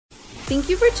Thank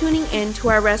you for tuning in to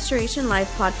our Restoration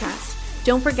Life podcast.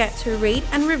 Don't forget to rate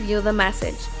and review the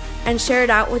message and share it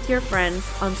out with your friends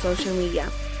on social media.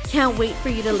 Can't wait for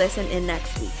you to listen in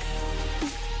next week.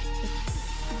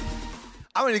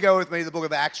 I want you to go with me to the book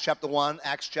of Acts chapter 1.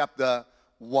 Acts chapter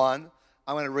 1.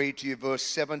 I'm going to read to you verse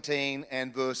 17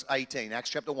 and verse 18.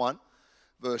 Acts chapter 1,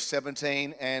 verse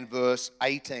 17 and verse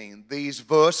 18. These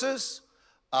verses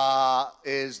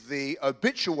is the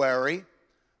obituary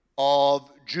of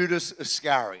Judas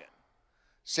Iscariot. It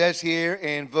says here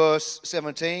in verse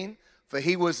 17, for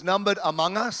he was numbered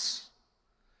among us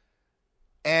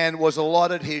and was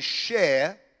allotted his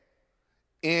share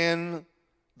in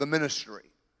the ministry.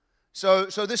 So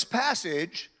this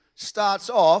passage starts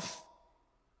off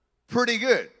pretty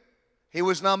good. He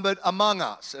was numbered among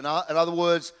us. In other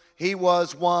words, he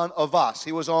was one of us.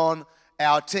 He was on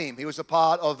our team. He was a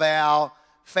part of our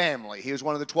family. He was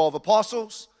one of the 12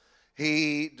 apostles.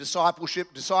 He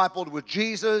discipled with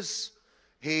Jesus.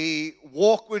 He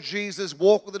walked with Jesus,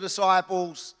 walked with the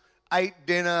disciples, ate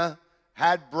dinner,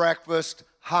 had breakfast,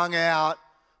 hung out,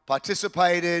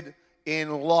 participated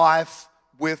in life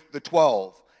with the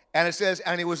 12. And it says,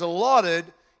 and he was allotted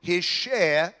his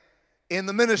share in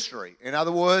the ministry. In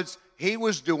other words, he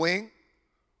was doing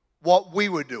what we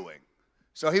were doing.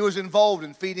 So he was involved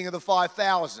in feeding of the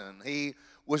 5,000. He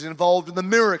was involved in the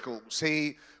miracles.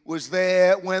 He was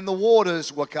there when the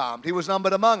waters were calmed. He was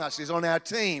numbered among us. He's on our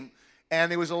team.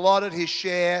 And he was allotted his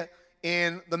share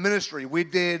in the ministry. We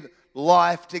did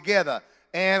life together.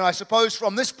 And I suppose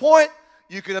from this point,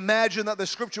 you can imagine that the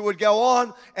scripture would go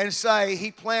on and say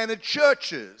he planted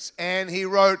churches and he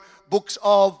wrote books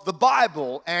of the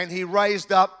Bible and he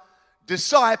raised up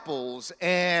disciples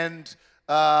and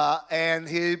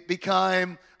he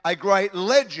became a great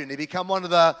legend. He became one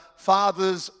of the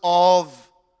fathers of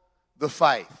the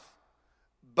faith.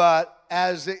 But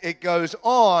as it goes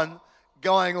on,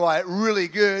 going like really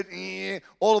good,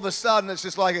 all of a sudden it's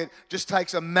just like it just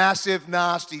takes a massive,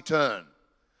 nasty turn.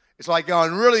 It's like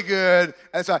going really good,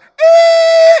 and it's like,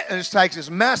 and it just takes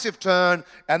this massive turn,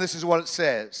 and this is what it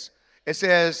says. It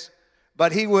says,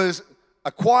 but he was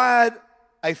acquired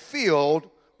a field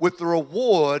with the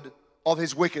reward of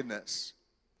his wickedness.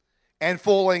 And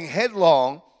falling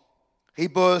headlong, he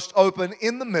burst open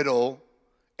in the middle,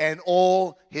 and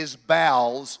all his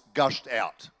bowels gushed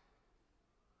out.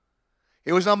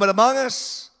 He was numbered among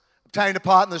us, obtained a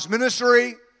part in this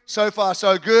ministry, so far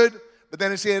so good, but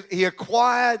then it said he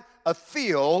acquired a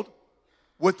field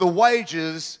with the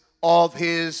wages of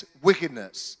his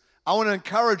wickedness. I want to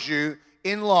encourage you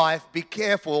in life, be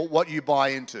careful what you buy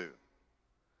into.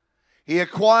 He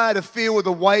acquired a field with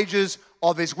the wages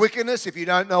of his wickedness. If you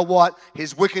don't know what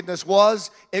his wickedness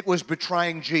was, it was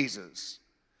betraying Jesus.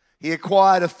 He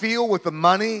acquired a field with the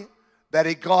money that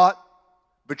he got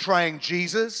betraying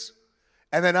Jesus.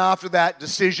 And then after that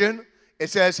decision,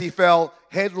 it says he fell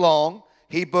headlong.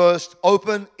 He burst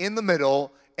open in the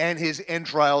middle, and his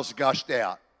entrails gushed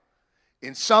out.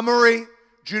 In summary,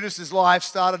 Judas's life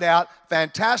started out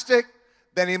fantastic,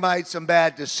 then he made some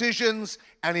bad decisions,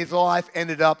 and his life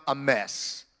ended up a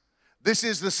mess. This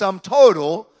is the sum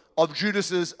total of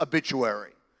Judas's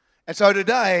obituary. And so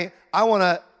today, I want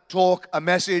to talk a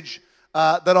message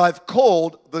that I've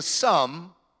called the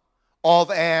sum of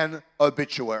an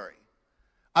obituary.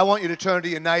 I want you to turn to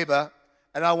your neighbor,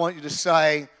 and I want you to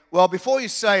say, well, before you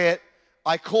say it,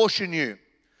 I caution you.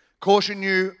 Caution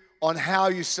you on how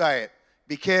you say it.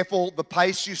 Be careful the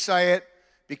pace you say it.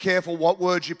 Be careful what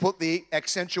words you put the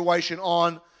accentuation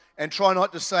on, and try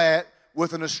not to say it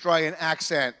with an Australian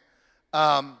accent,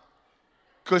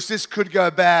 because this could go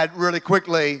bad really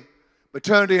quickly. But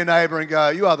turn to your neighbor and go,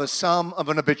 you are the sum of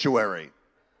an obituary.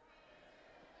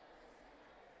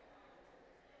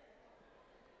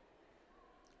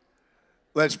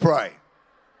 Let's pray.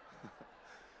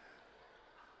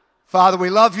 Father, we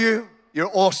love you. You're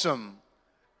awesome.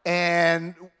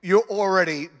 And you're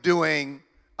already doing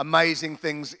amazing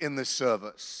things in this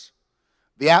service.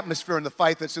 The atmosphere and the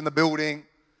faith that's in the building,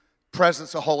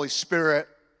 presence of Holy Spirit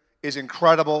is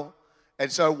incredible.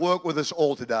 And so work with us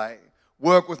all today.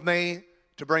 Work with me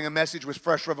to bring a message with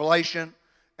fresh revelation,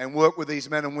 and work with these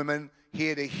men and women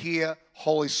here to hear,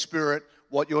 Holy Spirit,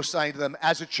 what you're saying to them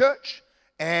as a church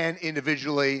and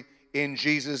individually, in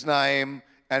Jesus' name.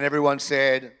 And everyone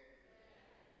said,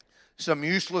 some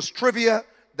useless trivia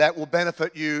that will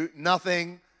benefit you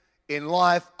nothing in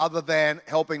life other than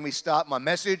helping me start my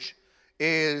message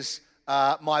is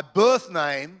my birth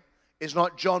name is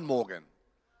not John Morgan.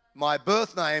 My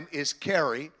birth name is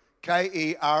Kerry,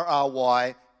 Kerry,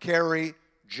 Kerry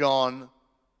John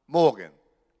Morgan.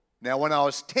 Now, when I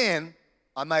was 10,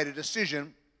 I made a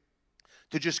decision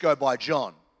to just go by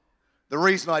John. The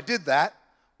reason I did that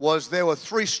was there were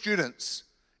 3 students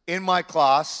in my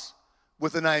class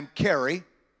with the name Kerry,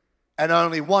 and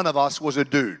only one of us was a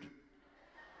dude.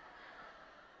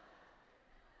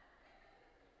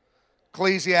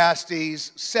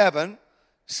 Ecclesiastes 7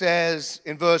 says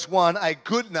in verse 1, a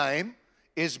good name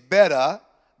is better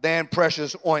than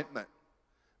precious ointment.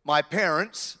 My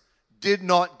parents did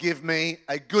not give me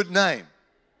a good name.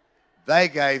 They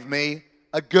gave me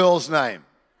a girl's name.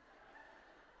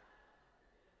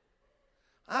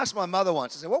 I asked my mother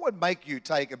once, I said, what would make you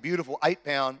take a beautiful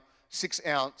 8-pound,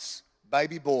 6-ounce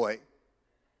baby boy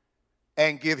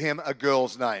and give him a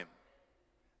girl's name?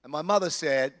 And my mother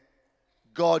said,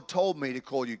 God told me to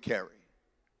call you Kerry.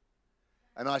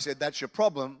 And I said, that's your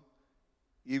problem.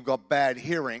 You've got bad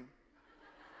hearing.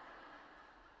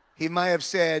 He may have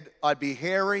said, I'd be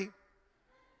hairy.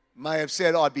 May have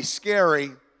said, I'd be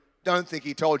scary. Don't think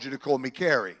he told you to call me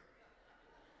Kerry.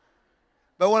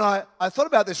 But when I thought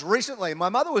about this recently, my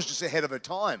mother was just ahead of her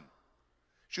time.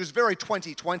 She was very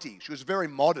 2020. She was very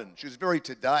modern. She was very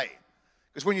today.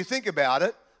 Because when you think about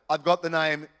it, I've got the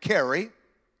name Kerry,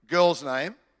 girl's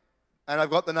name, and I've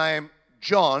got the name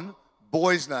John,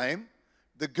 boy's name.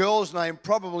 The girl's name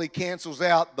probably cancels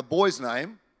out the boy's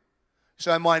name.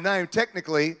 So my name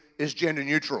technically is gender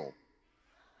neutral.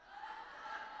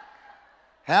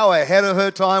 How ahead of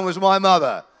her time was my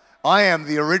mother? I am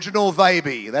the original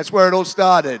baby. That's where it all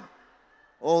started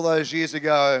all those years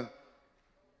ago.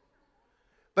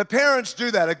 But parents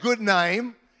do that. A good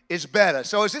name is better.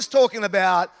 So is this talking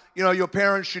about, your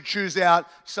parents should choose out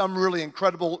some really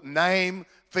incredible name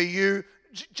for you?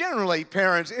 Generally,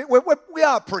 parents, we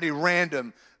are pretty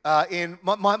random.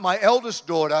 My eldest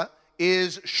daughter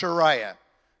is Sharaya.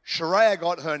 Sharaya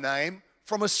got her name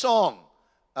from a song.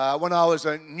 When I was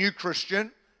a new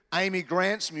Christian, Amy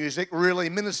Grant's music really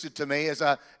ministered to me as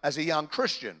a young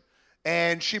Christian.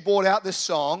 And she brought out this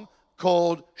song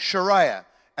called Sharaya.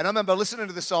 And I remember listening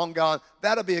to the song going,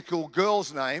 that'll be a cool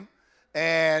girl's name.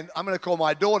 And I'm going to call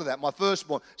my daughter that, my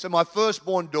firstborn. So my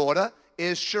firstborn daughter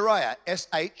is Sharaya,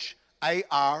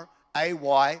 Sharayah.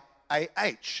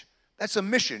 That's a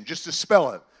mission, just to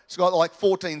spell it. It's got like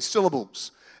 14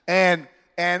 syllables. And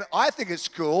I think it's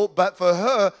cool, but for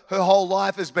her whole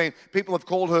life has been, people have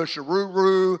called her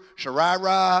Sharuru,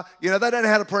 Sharara. They don't know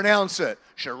how to pronounce it.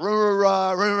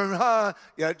 Sharura,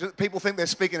 people think they're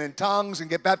speaking in tongues and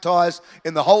get baptized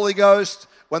in the Holy Ghost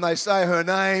when they say her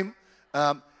name.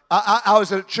 I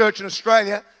was at a church in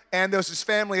Australia, and there was this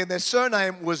family, and their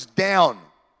surname was Down.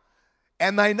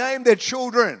 And they named their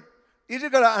children.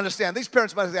 You've got to understand, these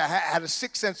parents must have had a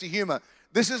sick sense of humor.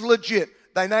 This is legit.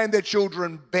 They named their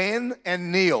children Ben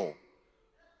and Neil.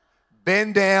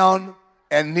 Ben down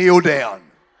and Neil down.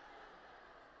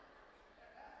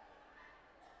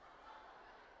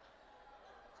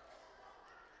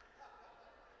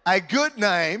 A good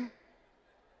name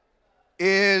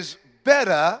is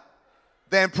better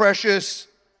than precious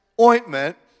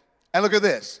ointment. And look at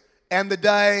this. And the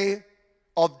day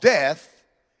of death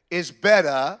is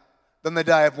better than the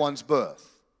day of one's birth.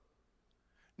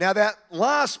 Now that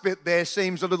last bit there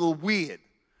seems a little weird.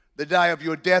 The day of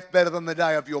your death better than the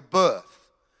day of your birth.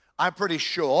 I'm pretty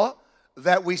sure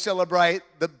that we celebrate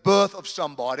the birth of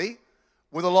somebody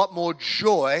with a lot more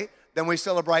joy than we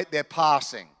celebrate their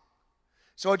passing.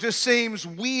 So it just seems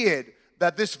weird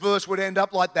that this verse would end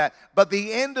up like that. But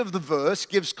the end of the verse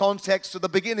gives context to the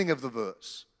beginning of the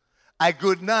verse. A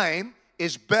good name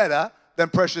is better than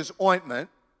precious ointment,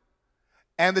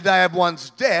 and the day of one's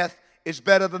death is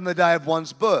better than the day of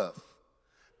one's birth.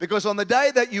 Because on the day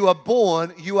that you are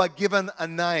born, you are given a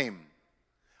name.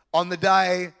 On the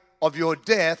day of your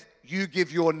death, you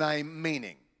give your name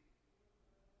meaning.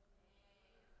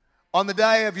 On the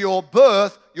day of your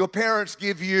birth, your parents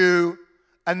give you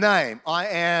a name. I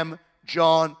am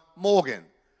John Morgan.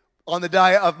 On the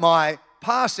day of my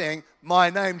passing,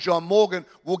 my name, John Morgan,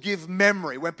 will give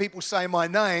memory. When people say my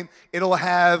name, it'll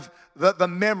have the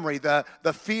memory, the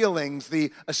feelings,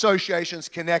 the associations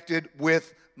connected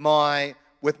with my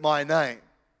name.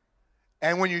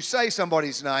 And when you say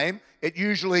somebody's name, it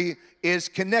usually is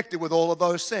connected with all of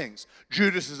those things.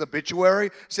 Judas'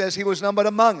 obituary says he was numbered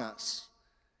among us.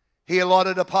 He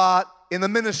allotted a part in the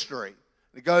ministry.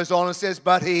 It goes on and says,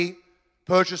 but he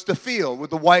purchased a field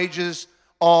with the wages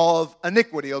of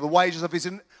iniquity, or the wages of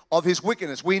his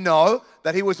wickedness. We know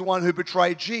that he was the one who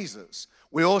betrayed Jesus.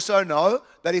 We also know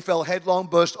that he fell headlong,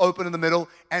 burst open in the middle,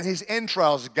 and his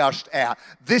entrails gushed out.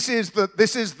 This is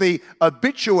the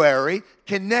obituary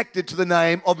connected to the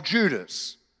name of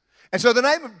Judas. And so the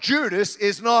name of Judas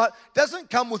doesn't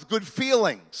come with good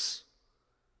feelings.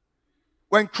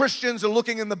 When Christians are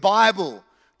looking in the Bible,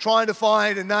 trying to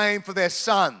find a name for their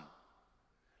son,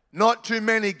 not too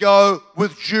many go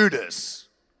with Judas.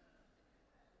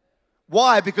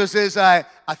 Why? Because there's a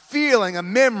feeling, a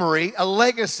memory, a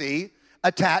legacy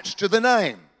attached to the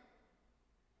name.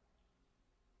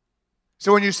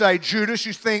 So when you say Judas,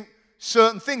 you think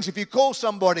certain things. If you call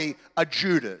somebody a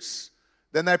Judas,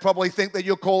 then they probably think that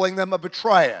you're calling them a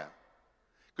betrayer,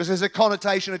 because there's a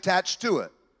connotation attached to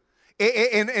it.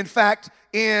 In fact,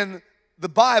 in the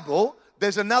Bible,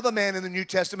 there's another man in the New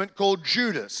Testament called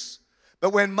Judas.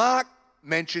 But when Mark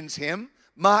mentions him,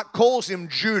 Mark calls him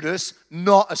Judas,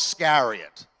 not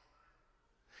Iscariot.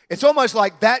 It's almost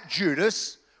like that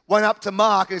Judas went up to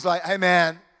Mark and he's like, hey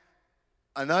man,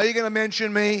 I know you're going to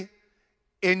mention me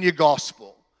in your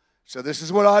gospel. So this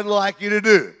is what I'd like you to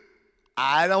do.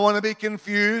 I don't want to be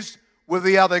confused with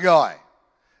the other guy.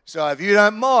 So if you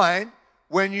don't mind,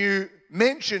 when you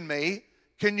mention me,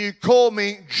 can you call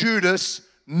me Judas,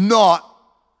 not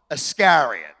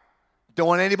Iscariot? Don't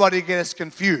want anybody to get us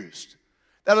confused.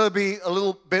 That'll be a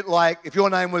little bit like if your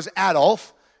name was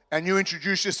Adolf and you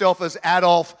introduce yourself as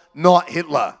Adolf, not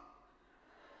Hitler.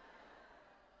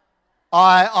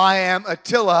 I am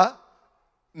Attila,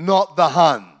 not the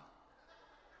Hun.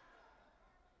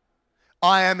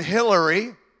 I am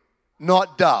Hillary,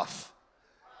 not Duff.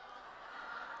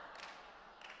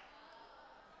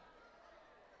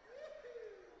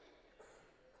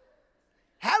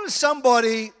 How does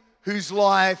somebody whose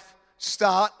life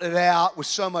started out with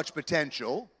so much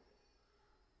potential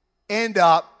end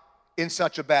up in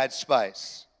such a bad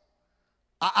space?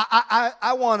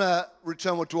 I want to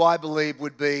return what do I believe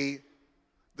would be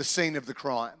the scene of the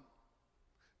crime.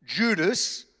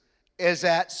 Judas is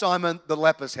at Simon the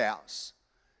leper's house,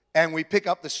 and we pick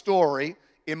up the story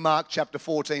in Mark chapter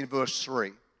 14, verse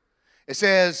 3. It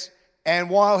says, and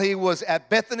while he was at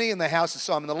Bethany in the house of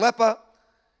Simon the leper,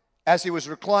 as he was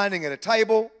reclining at a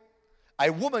table,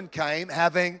 a woman came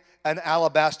having an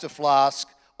alabaster flask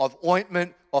of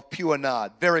ointment of pure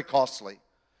nard, very costly.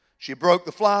 She broke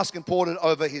the flask and poured it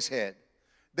over his head.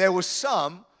 There were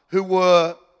some who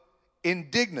were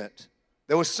indignant.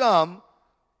 There were some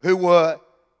who were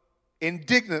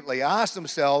indignantly asked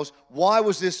themselves, why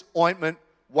was this ointment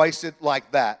wasted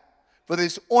like that? For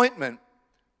this ointment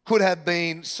could have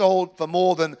been sold for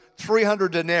more than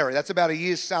 300 denarii, that's about a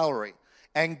year's salary,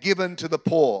 and given to the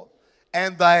poor.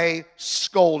 And they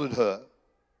scolded her.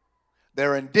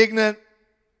 They're indignant,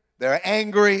 they're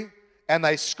angry, and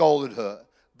they scolded her.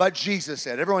 But Jesus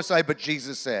said, everyone say, but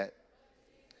Jesus said,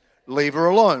 leave her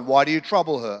alone. Why do you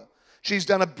trouble her? She's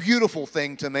done a beautiful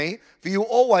thing to me, for you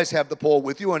always have the poor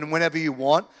with you, and whenever you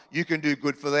want, you can do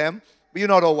good for them, but you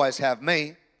not always have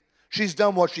me. She's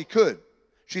done what she could.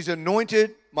 She's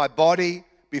anointed my body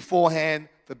beforehand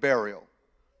for burial.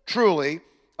 Truly,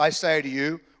 I say to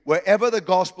you, wherever the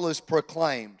gospel is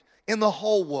proclaimed in the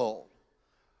whole world,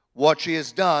 what she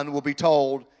has done will be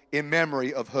told in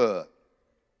memory of her.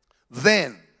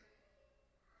 Then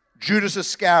Judas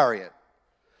Iscariot,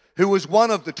 who was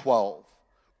one of the 12,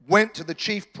 went to the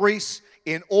chief priests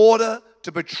in order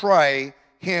to betray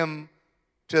him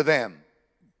to them.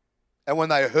 And when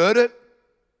they heard it,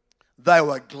 they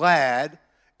were glad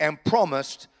and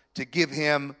promised to give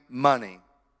him money.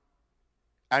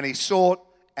 And he sought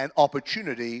an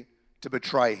opportunity to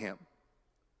betray him.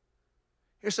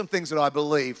 Here's some things that I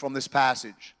believe from this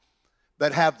passage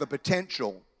that have the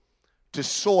potential to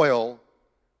soil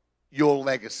your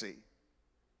legacy.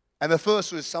 And the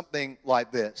first was something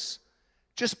like this: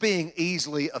 just being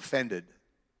easily offended.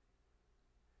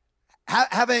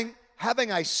 Having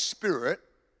a spirit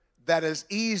that is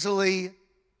easily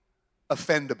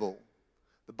offendable.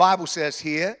 The Bible says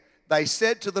here, they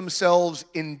said to themselves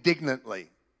indignantly.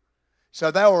 So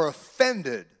they were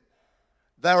offended,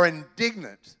 they were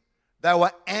indignant, they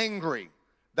were angry,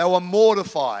 they were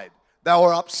mortified, they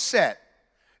were upset.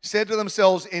 Said to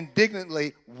themselves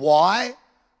indignantly, why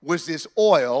was this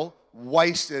oil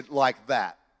wasted like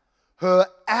that? Her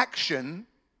action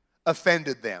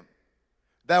offended them.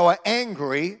 They were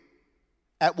angry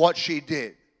at what she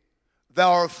did. They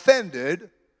were offended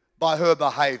by her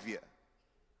behavior.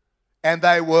 And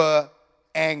they were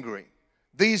angry.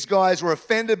 These guys were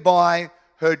offended by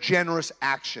her generous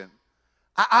action.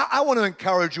 I want to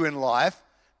encourage you in life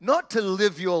not to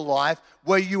live your life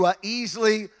where you are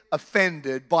easily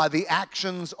offended by the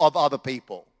actions of other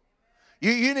people.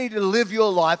 You need to live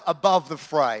your life above the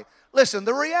fray. Listen,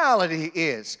 the reality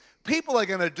is people are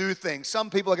going to do things. Some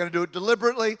people are going to do it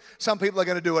deliberately. Some people are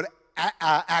going to do it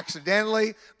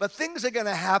accidentally. But things are going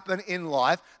to happen in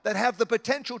life that have the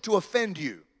potential to offend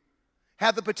you,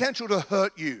 have the potential to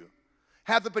hurt you,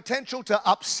 have the potential to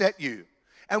upset you.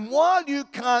 And while you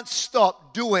can't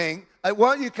stop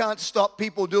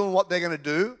people doing what they're going to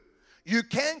do, You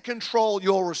can control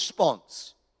your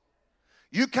response.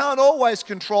 You can't always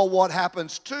control what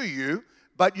happens to you,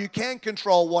 but you can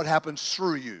control what happens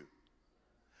through you.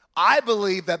 I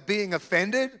believe that being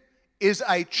offended is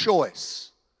a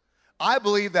choice. I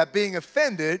believe that being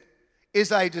offended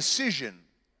is a decision.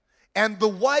 And the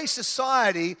way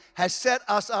society has set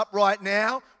us up right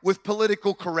now with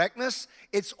political correctness,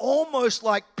 it's almost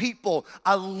like people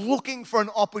are looking for an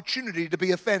opportunity to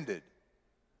be offended.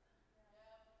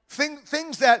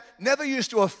 Things that never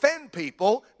used to offend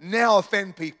people now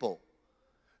offend people.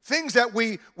 Things that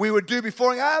we would do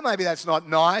before, maybe that's not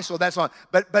nice or that's not,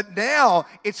 but now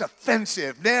it's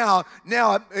offensive. Now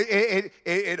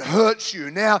it hurts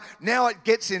you. Now it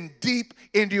gets in deep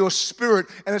into your spirit,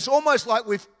 and it's almost like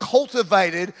we've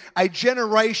cultivated a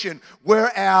generation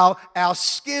where our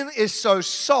skin is so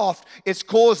soft, it's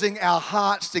causing our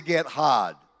hearts to get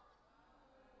hard.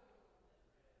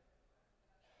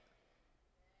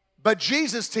 But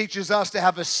Jesus teaches us to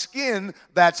have a skin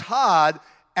that's hard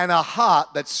and a heart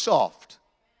that's soft.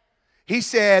 He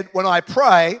said, when I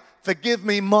pray, forgive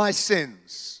me my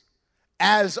sins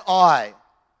as I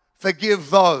forgive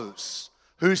those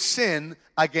who sin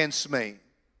against me.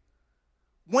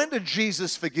 When did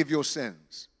Jesus forgive your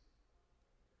sins?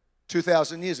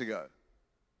 2,000 years ago.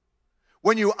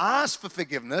 When you ask for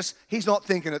forgiveness, he's not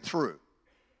thinking it through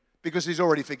because he's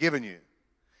already forgiven you.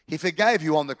 He forgave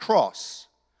you on the cross.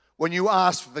 When you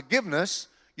ask for forgiveness,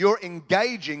 you're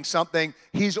engaging something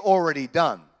he's already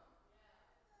done.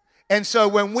 And so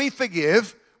when we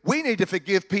forgive, we need to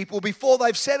forgive people before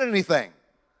they've said anything.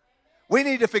 We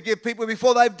need to forgive people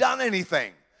before they've done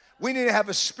anything. We need to have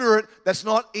a spirit that's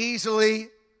not easily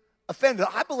offended.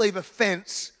 I believe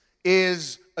offense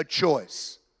is a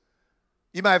choice.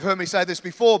 You may have heard me say this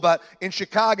before, but in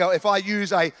Chicago, if I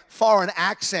use a foreign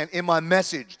accent in my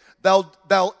message,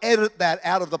 they'll edit that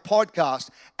out of the podcast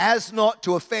as not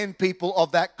to offend people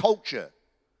of that culture.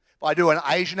 If I do an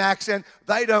Asian accent,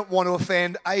 they don't want to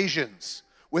offend Asians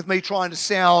with me trying to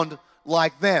sound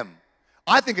like them.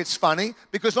 I think it's funny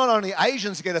because not only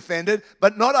Asians get offended,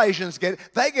 but not Asians get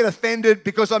offended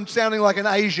because I'm sounding like an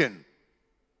Asian.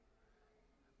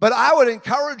 But I would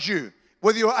encourage you,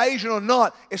 whether you're Asian or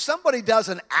not, if somebody does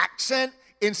an accent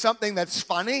in something that's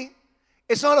funny,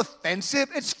 it's not offensive,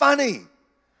 it's funny.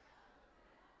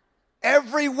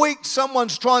 Every week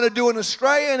someone's trying to do an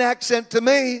Australian accent to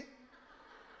me.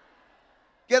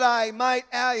 G'day, mate,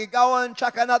 how you going?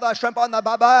 Chuck another shrimp on the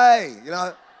barbie, you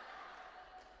know.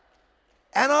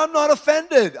 And I'm not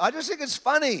offended. I just think it's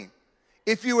funny.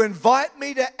 If you invite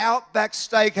me to Outback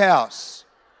Steakhouse,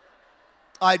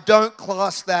 I don't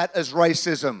class that as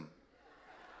racism.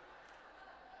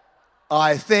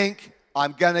 I think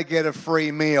I'm going to get a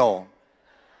free meal.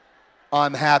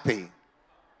 I'm happy.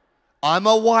 I'm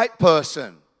a white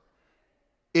person.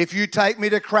 If you take me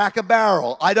to Cracker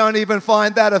Barrel, I don't even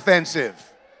find that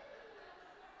offensive.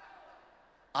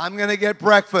 I'm going to get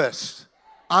breakfast.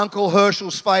 Uncle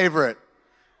Herschel's favorite.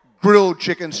 Grilled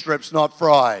chicken strips, not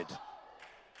fried.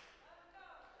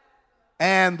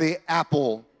 And the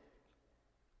apple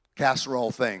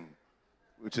casserole thing,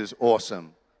 which is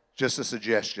awesome. Just a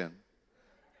suggestion.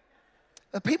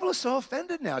 People are so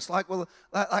offended now. It's like, well,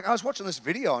 like I was watching this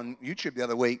video on YouTube the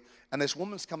other week, and this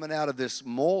woman's coming out of this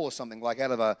mall or something, like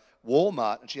out of a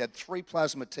Walmart, and she had 3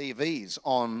 plasma TVs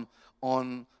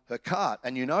on her cart.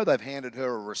 And you know they've handed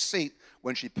her a receipt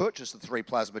when she purchased the 3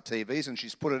 plasma TVs, and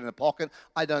she's put it in a pocket.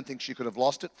 I don't think she could have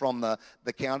lost it from the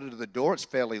counter to the door. It's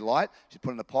fairly light. She's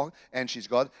put it in a pocket, and she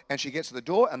gets to the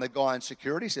door, and the guy in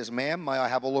security says, "Ma'am, may I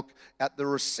have a look at the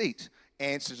receipt?"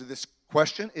 Answer to this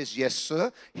question is, "Yes,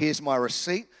 sir. Here's my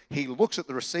receipt." He looks at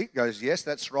the receipt, goes, "Yes,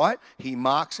 that's right." He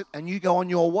marks it, and you go on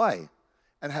your way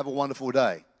and have a wonderful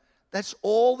day. That's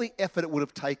all the effort it would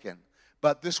have taken.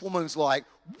 But this woman's like,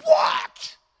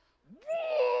 "What?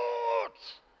 What?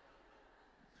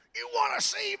 You want to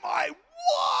see my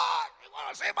what? You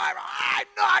want to see my... I'm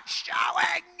not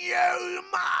showing you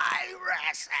my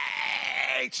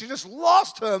receipt." She just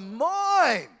lost her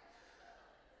mind.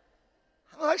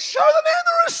 I show the man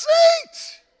the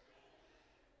receipt.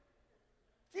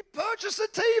 You purchased the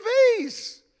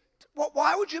TVs.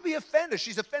 Why would you be offended?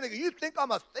 She's offended. You think I'm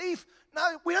a thief?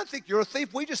 No, we don't think you're a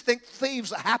thief. We just think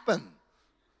thieves happen.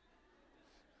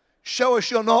 Show us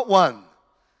you're not one.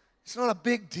 It's not a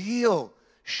big deal.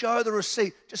 Show the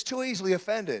receipt. Just too easily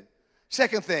offended.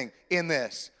 Second thing in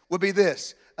this would be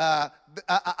this. A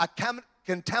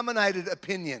contaminated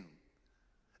opinion.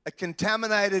 A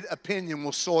contaminated opinion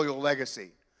will soil your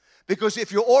legacy. Because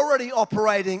if you're already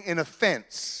operating in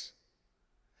offense,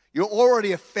 you're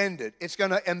already offended, it's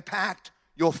going to impact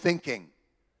your thinking.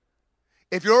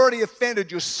 If you're already offended,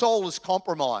 your soul is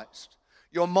compromised.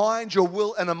 Your mind, your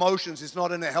will, and emotions is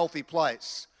not in a healthy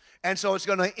place. And so it's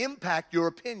going to impact your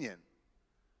opinion.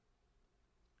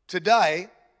 Today,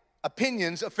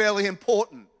 opinions are fairly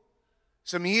important.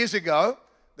 Some years ago,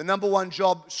 the number one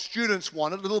job students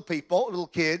wanted, little people, little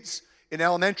kids in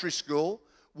elementary school,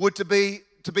 would to be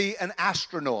an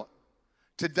astronaut.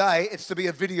 Today, it's to be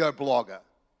a video blogger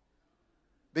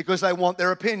because they want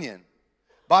their opinion.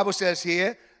 Bible says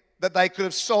here that they could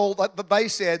have sold, that they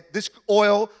said this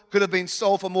oil could have been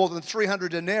sold for more than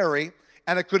 300 denarii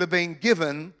and it could have been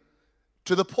given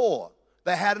to the poor.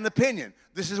 They had an opinion.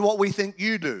 This is what we think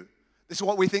you do. This is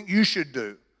what we think you should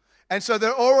do. And so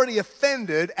they're already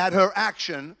offended at her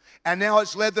action, and now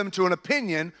it's led them to an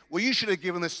opinion, well, you should have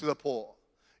given this to the poor.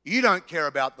 You don't care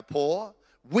about the poor.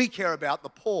 We care about the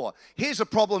poor. Here's a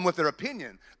problem with their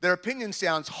opinion. Their opinion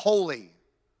sounds holy.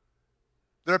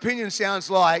 Their opinion sounds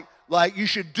like you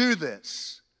should do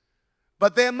this.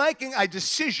 But they're making a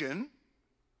decision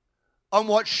on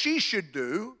what she should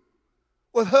do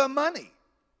with her money.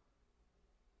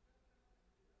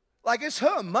 Like, it's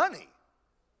her money.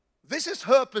 This is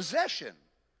her possession.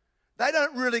 They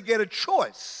don't really get a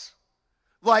choice.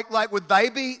 Like, would they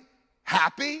be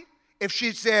happy if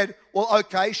she said, well,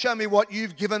 okay, show me what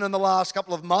you've given in the last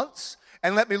couple of months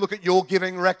and let me look at your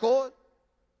giving record?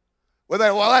 Well,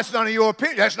 that's none of your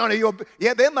opinion. That's none of your...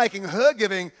 Yeah, they're making her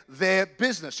giving their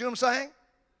business. You know what I'm saying?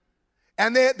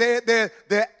 And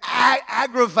they're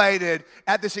aggravated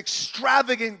at this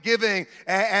extravagant giving,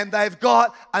 and they've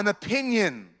got an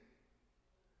opinion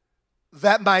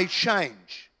that may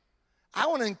change. I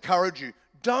want to encourage you,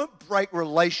 don't break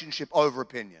relationship over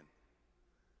opinion.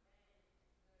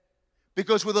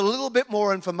 Because with a little bit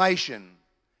more information,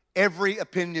 every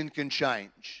opinion can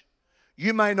change.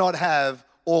 You may not have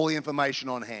all the information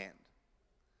on hand.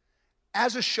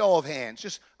 As a show of hands,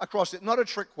 just across it, not a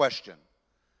trick question.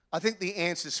 I think the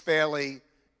answer is fairly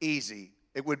easy.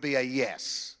 It would be a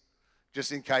yes,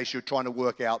 just in case you're trying to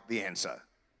work out the answer.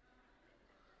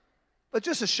 But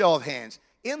just a show of hands.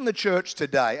 In the church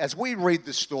today, as we read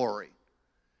the story,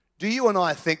 do you and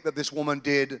I think that this woman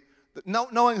did,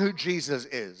 knowing who Jesus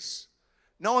is,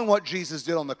 knowing what Jesus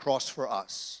did on the cross for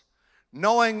us,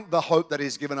 knowing the hope that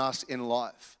He's given us in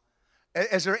life,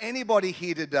 is there anybody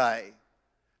here today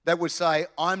that would say,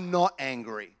 I'm not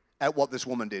angry at what this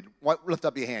woman did? Lift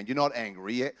up your hand. You're not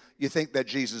angry. You think that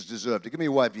Jesus deserved it. Give me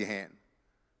a wave of your hand.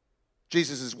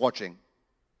 Jesus is watching.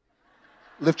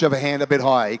 Lift your hand a bit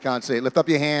higher. He can't see it. Lift up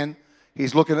your hand.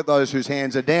 He's looking at those whose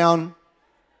hands are down.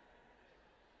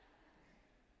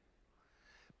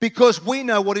 Because we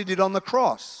know what He did on the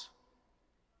cross.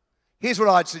 Here's what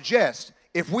I'd suggest.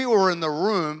 If we were in the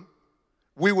room,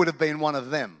 we would have been one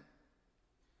of them.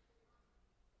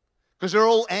 Because they're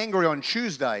all angry on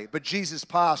Tuesday, but Jesus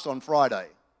passed on Friday.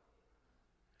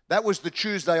 That was the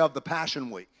Tuesday of the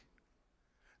Passion Week.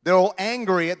 They're all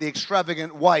angry at the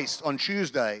extravagant waste on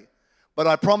Tuesday, but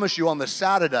I promise you on the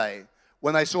Saturday,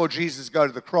 when they saw Jesus go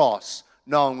to the cross,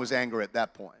 no one was angry at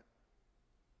that point.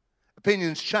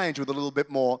 Opinions change with a little bit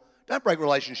more. Don't break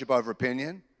relationship over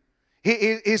opinion.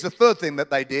 Here's the third thing that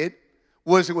they did,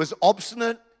 was it was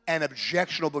obstinate and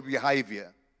objectionable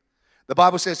behavior. The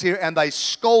Bible says here, and they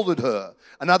scolded her.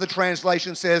 Another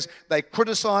translation says they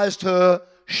criticized her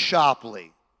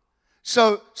sharply.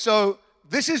 So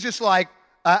this is just like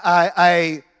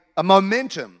a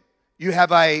momentum. You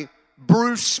have a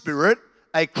bruised spirit,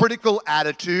 a critical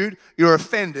attitude, you're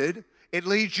offended, it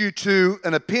leads you to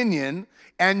an opinion,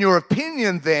 and your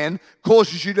opinion then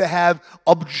causes you to have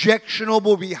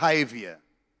objectionable behavior.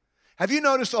 Have you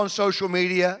noticed on social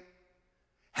media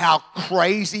how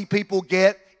crazy people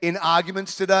get in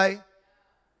arguments today?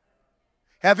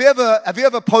 Have you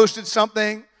ever posted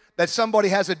something that somebody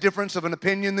has a difference of an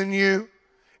opinion than you,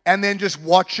 and then just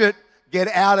watch it get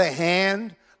out of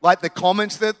hand, like the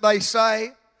comments that they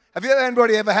say? Have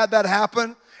anybody ever had that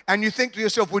happen? And you think to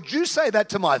yourself, would you say that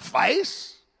to my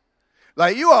face?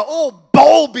 Like, you are all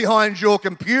bold behind your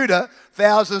computer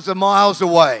thousands of miles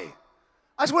away.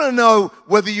 I just want to know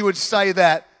whether you would say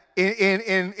that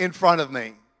in front of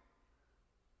me.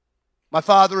 My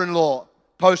father-in-law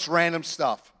posts random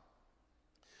stuff.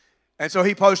 And so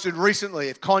he posted recently,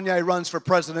 if Kanye runs for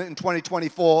president in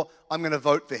 2024, I'm going to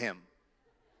vote for him.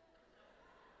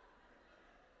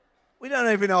 We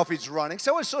don't even know if he's running,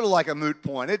 so it's sort of like a moot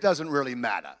point. It doesn't really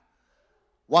matter.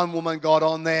 One woman got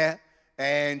on there,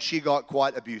 and she got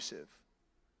quite abusive.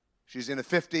 She's in her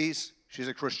 50s. She's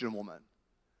a Christian woman.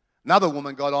 Another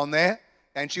woman got on there,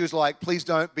 and she was like, please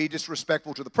don't be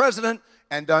disrespectful to the president,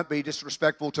 and don't be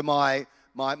disrespectful to my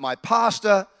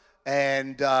pastor,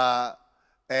 and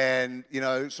you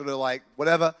know, sort of like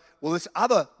whatever. Well, this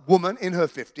other woman in her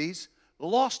 50s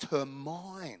lost her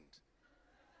mind.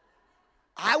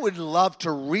 I would love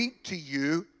to read to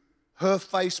you her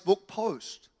Facebook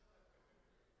post,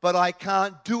 but I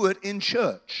can't do it in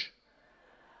church.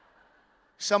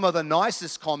 Some of the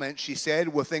nicest comments she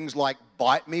said were things like,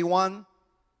 "Bite me one.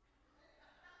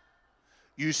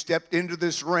 You stepped into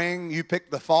this ring, you picked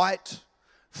the fight."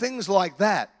 Things like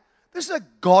that. This is a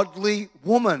godly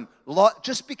woman,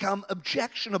 just become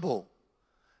objectionable.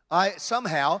 I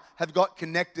somehow have got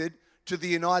connected to the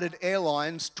United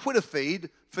Airlines Twitter feed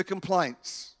for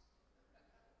complaints.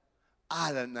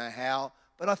 I don't know how,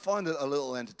 but I find it a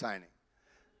little entertaining.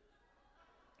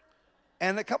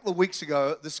 And a couple of weeks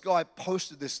ago, this guy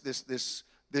posted this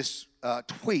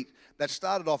tweet that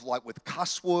started off like with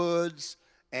cuss words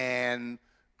and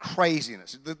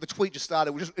craziness. The tweet just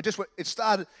started. It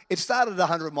started at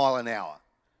 100 miles an hour.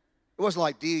 It wasn't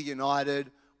like, "Dear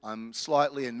United, I'm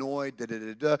slightly annoyed."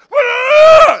 Didn't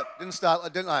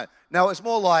start. Didn't I? No, it's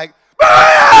more like.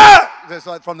 It's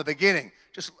like from the beginning.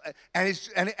 And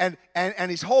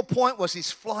his whole point was his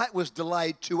flight was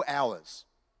delayed 2 hours.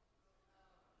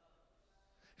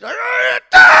 He's like,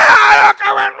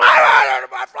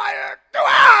 "My flight is 2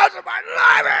 hours of my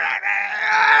life.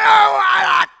 I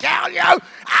want to kill you.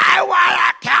 I want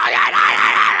to kill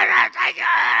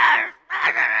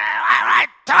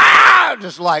you.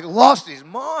 Just like lost his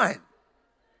mind.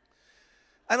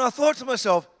 And I thought to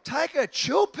myself, take a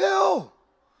chill pill.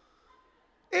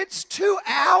 It's 2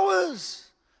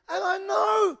 hours. And I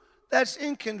know that's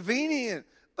inconvenient,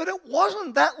 but it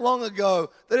wasn't that long ago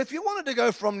that if you wanted to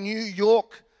go from New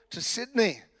York to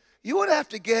Sydney, you would have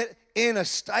to get in a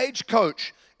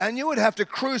stagecoach and you would have to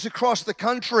cruise across the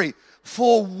country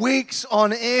for weeks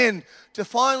on end to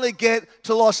finally get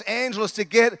to Los Angeles, to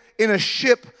get in a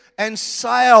ship and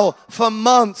sail for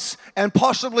months and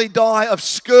possibly die of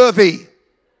scurvy.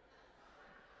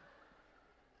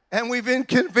 And we've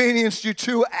inconvenienced you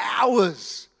 2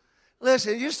 hours.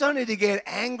 Listen, you just don't need to get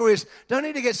angry. Don't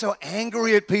need to get so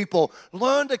angry at people.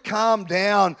 Learn to calm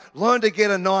down. Learn to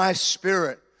get a nice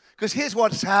spirit. Because here's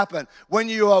what's happened. When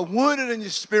you are wounded in your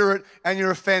spirit and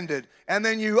you're offended, and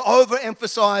then you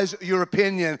overemphasize your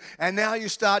opinion, and now you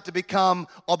start to become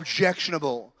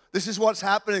objectionable. This is what's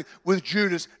happening with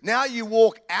Judas. Now you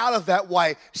walk out of that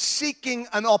way seeking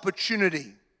an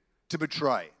opportunity to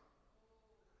betray.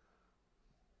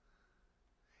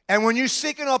 And when you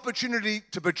seek an opportunity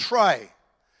to betray,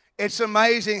 it's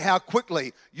amazing how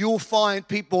quickly you'll find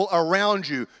people around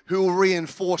you who will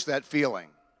reinforce that feeling.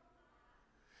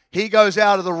 He goes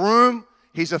out of the room,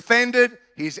 he's offended,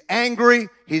 he's angry,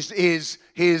 he's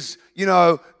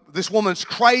this woman's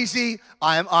crazy,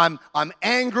 I'm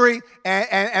angry,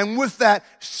 and with that,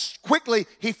 quickly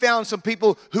he found some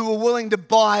people who were willing to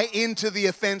buy into the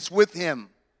offense with him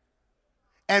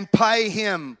and pay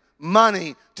him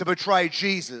money to betray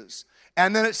Jesus.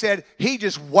 And then it said he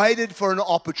just waited for an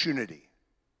opportunity.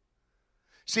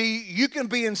 See, you can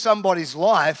be in somebody's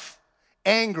life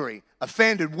angry,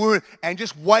 offended, wounded, and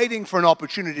just waiting for an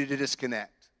opportunity to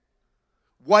disconnect,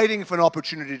 waiting for an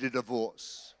opportunity to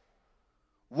divorce,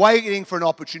 waiting for an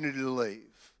opportunity to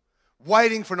leave,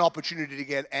 waiting for an opportunity to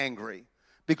get angry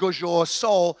because your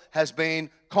soul has been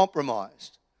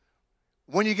compromised.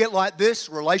 When you get like this,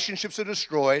 relationships are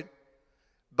destroyed,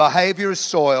 behavior is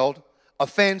soiled,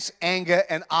 offense, anger,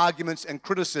 and arguments and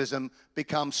criticism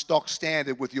become stock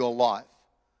standard with your life.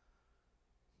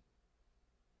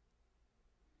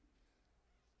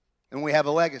 And we have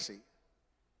a legacy.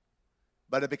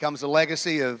 But it becomes a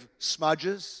legacy of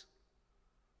smudges,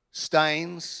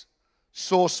 stains,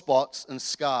 sore spots, and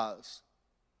scars.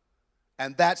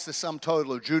 And that's the sum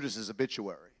total of Judas's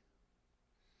obituary.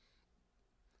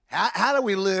 How do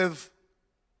we live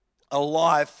a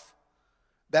life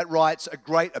that writes a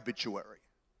great obituary?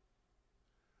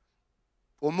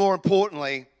 Or more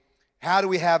importantly, how do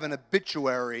we have an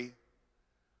obituary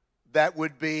that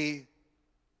would be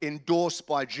endorsed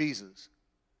by Jesus?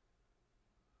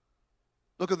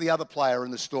 Look at the other player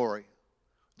in the story,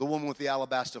 the woman with the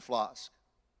alabaster flask.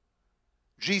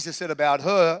 Jesus said about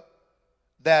her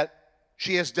that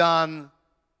she has done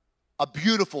a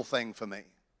beautiful thing for me.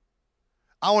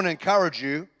 I want to encourage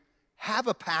you, have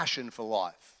a passion for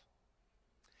life.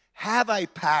 Have a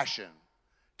passion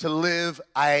to live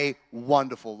a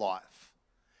wonderful life.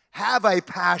 Have a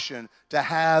passion to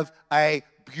have a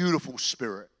beautiful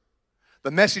spirit.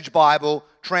 The Message Bible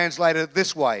translated it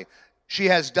this way: she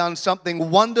has done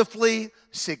something wonderfully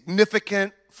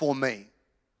significant for me.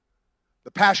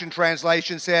 The Passion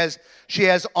Translation says, she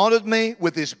has honored me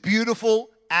with this beautiful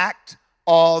act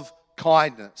of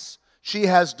kindness. She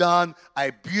has done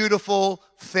a beautiful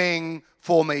thing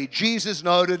for me. Jesus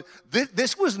noted,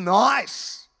 this was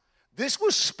nice. This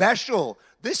was special.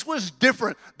 This was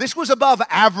different. This was above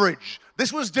average.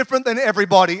 This was different than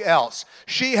everybody else.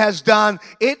 She has done,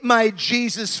 it made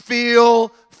Jesus feel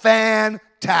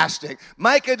fantastic.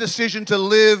 Make a decision to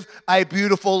live a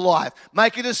beautiful life.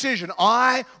 Make a decision.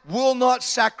 I will not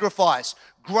sacrifice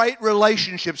great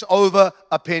relationships over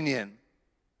opinion.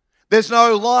 There's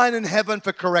no line in heaven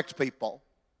for correct people.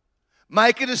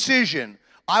 Make a decision.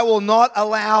 I will not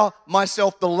allow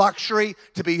myself the luxury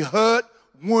to be hurt,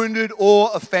 wounded, or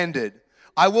offended.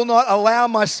 I will not allow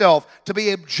myself to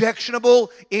be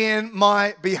objectionable in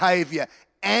my behavior.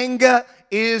 Anger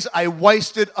is a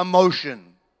wasted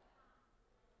emotion,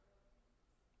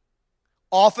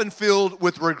 often filled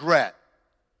with regret.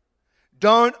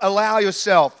 Don't allow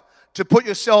yourself to put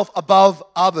yourself above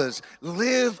others.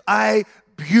 Live a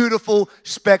beautiful,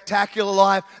 spectacular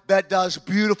life that does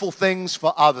beautiful things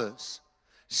for others.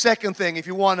 Second thing, if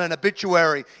you want an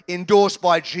obituary endorsed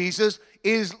by Jesus,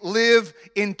 is live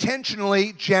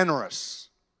intentionally generous.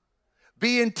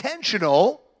 Be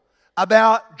intentional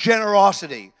about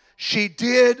generosity. She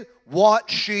did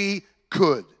what she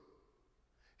could.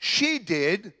 She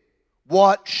did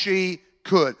what she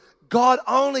could. God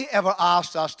only ever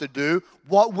asked us to do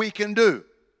what we can do.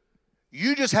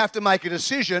 You just have to make a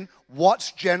decision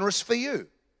what's generous for you.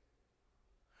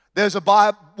 There's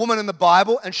a woman in the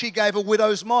Bible, and she gave a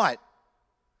widow's mite.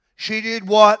 She did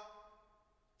what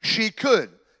she could.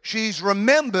 She's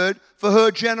remembered for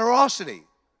her generosity.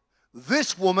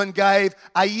 This woman gave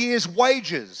a year's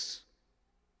wages.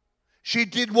 She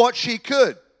did what she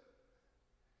could.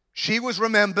 She was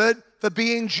remembered for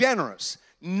being generous.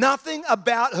 Nothing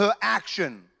about her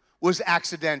action was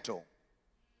accidental.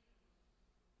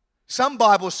 Some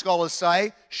Bible scholars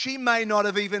say she may not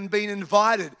have even been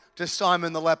invited to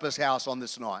Simon the leper's house on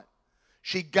this night.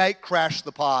 She gate crashed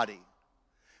the party.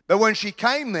 But when she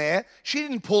came there, she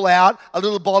didn't pull out a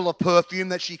little bottle of perfume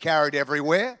that she carried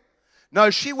everywhere. No,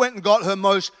 she went and got her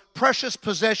most precious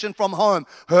possession from home,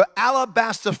 her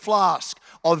alabaster flask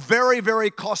of very, very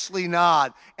costly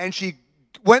nard, and she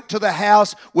went to the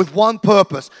house with one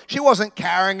purpose. She wasn't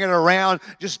carrying it around,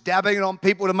 just dabbing it on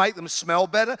people to make them smell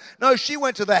better. No, she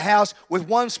went to the house with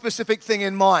one specific thing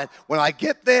in mind. When I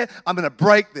get there, I'm going to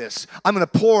break this. I'm going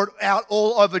to pour it out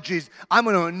all over Jesus. I'm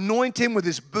going to anoint him with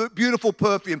this beautiful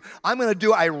perfume. I'm going to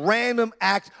do a random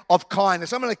act of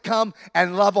kindness. I'm going to come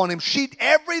and love on him.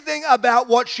 Everything about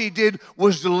what she did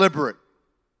was deliberate.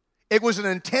 It was an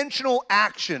intentional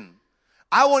action.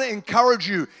 I want to encourage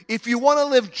you, if you want to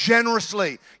live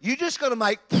generously, you just got to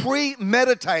make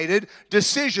premeditated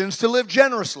decisions to live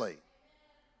generously.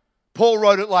 Paul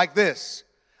wrote it like this: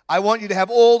 I want you to have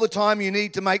all the time you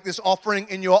need to make this offering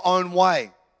in your own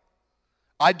way.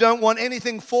 I don't want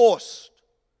anything forced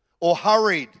or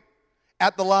hurried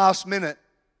at the last minute.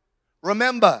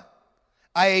 Remember,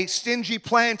 a stingy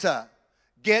planter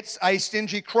gets a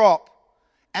stingy crop,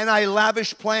 and a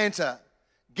lavish planter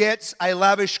gets a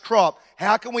lavish crop.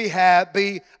 How can we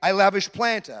be a lavish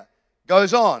planter?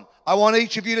 Goes on. I want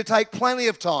each of you to take plenty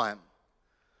of time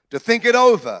to think it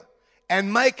over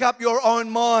and make up your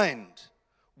own mind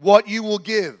what you will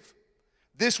give.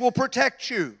 This will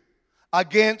protect you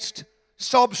against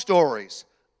sob stories,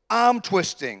 arm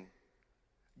twisting.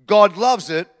 God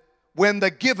loves it when the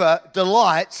giver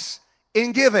delights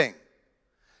in giving.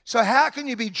 So how can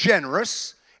you be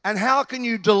generous, and how can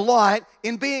you delight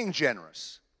in being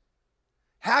generous?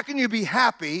 How can you be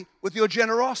happy with your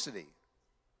generosity?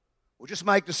 Well, just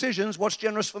make decisions. What's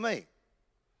generous for me?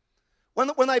 When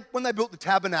they built the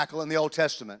tabernacle in the Old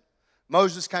Testament,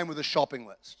 Moses came with a shopping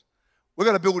list. We've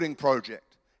got a building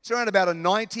project. It's around about a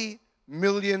 $90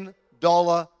 million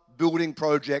building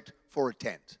project for a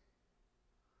tent.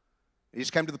 He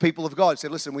just came to the people of God and said,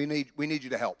 listen, we need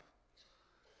you to help.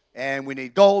 And we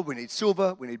need gold, we need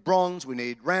silver, we need bronze, we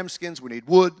need ram skins, we need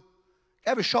wood.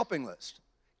 They have a shopping list.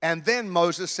 And then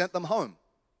Moses sent them home.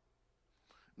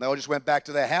 They all just went back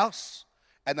to their house,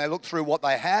 and they looked through what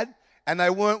they had, and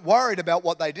they weren't worried about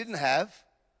what they didn't have.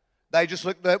 They just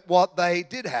looked at what they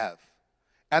did have.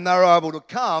 And they were able to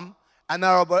come, and they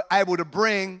were able to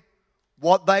bring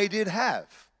what they did have.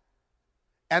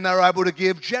 And they were able to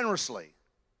give generously.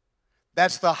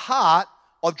 That's the heart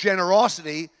of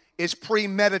generosity, is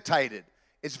premeditated.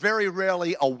 It's very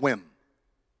rarely a whim.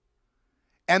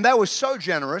 And they were so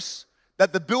generous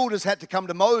that the builders had to come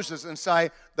to Moses and say,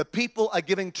 the people are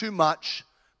giving too much.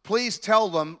 Please tell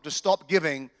them to stop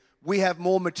giving. We have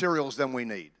more materials than we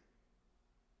need.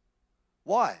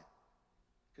 Why?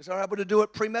 Because they're able to do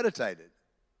it premeditated.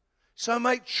 So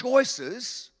make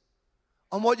choices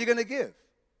on what you're going to give.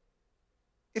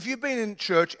 If you've been in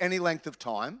church any length of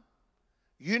time,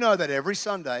 you know that every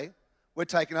Sunday we're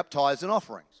taking up tithes and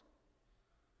offerings.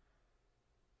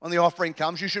 When the offering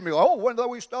comes, you shouldn't be like, oh, when do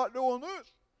we start doing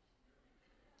this?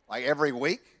 Like every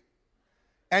week.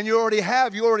 And you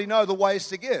already know the ways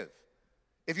to give.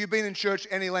 If you've been in church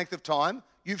any length of time,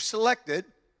 you've selected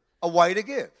a way to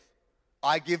give.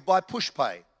 I give by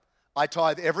PushPay. I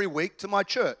tithe every week to my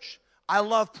church. I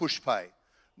love PushPay.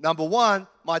 Number one,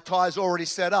 my tithe's already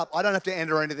set up. I don't have to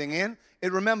enter anything in.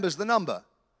 It remembers the number.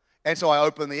 And so I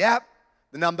open the app,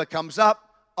 the number comes up,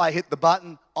 I hit the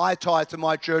button, I tithe to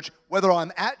my church, whether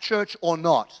I'm at church or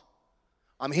not.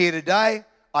 I'm here today,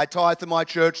 I tithe to my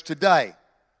church today.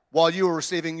 While you are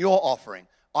receiving your offering,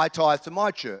 I tithe to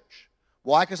my church.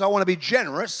 Why? Because I want to be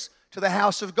generous to the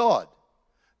house of God.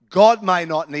 God may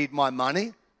not need my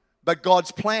money, but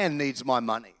God's plan needs my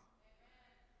money.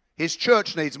 His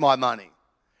church needs my money.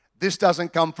 This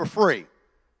doesn't come for free.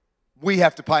 We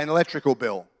have to pay an electrical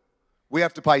bill. We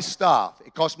have to pay staff.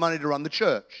 It costs money to run the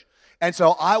church. And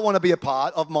so I want to be a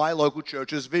part of my local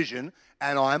church's vision,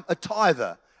 and I'm a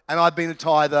tither. And I've been a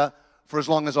tither for as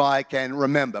long as I can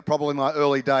remember, probably my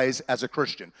early days as a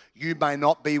Christian. You may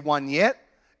not be one yet,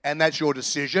 and that's your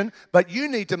decision, but you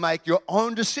need to make your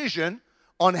own decision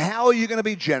on how you're going to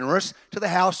be generous to the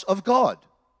house of God.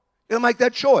 You're going to make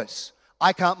that choice.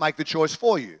 I can't make the choice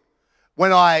for you.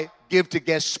 When I give to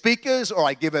guest speakers, or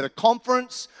I give at a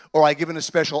conference, or I give in a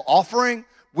special offering,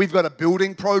 we've got a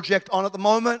building project on at the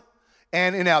moment,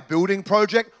 and in our building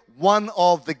project, one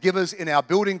of the givers in our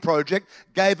building project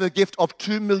gave a gift of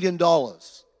 $2 million.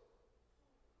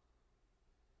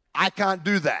 I can't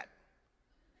do that.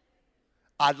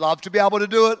 I'd love to be able to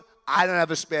do it. I don't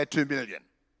have a spare $2 million.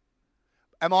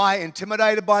 Am I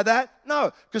intimidated by that?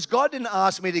 No, because God didn't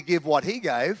ask me to give what He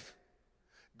gave.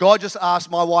 God just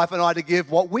asked my wife and I to give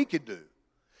what we could do.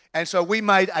 And so we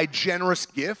made a generous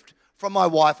gift from my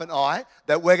wife and I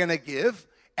that we're going to give,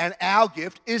 and our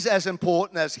gift is as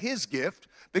important as His gift,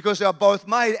 because they're both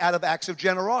made out of acts of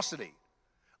generosity.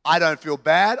 I don't feel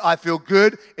bad. I feel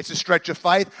good. It's a stretch of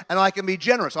faith, and I can be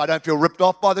generous. I don't feel ripped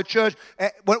off by the church.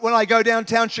 When I go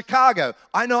downtown Chicago,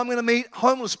 I know I'm going to meet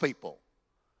homeless people.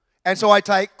 And so I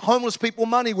take homeless people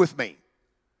money with me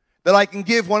that I can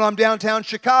give when I'm downtown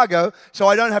Chicago, so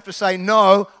I don't have to say,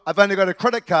 no, I've only got a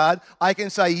credit card. I can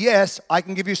say, yes, I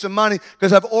can give you some money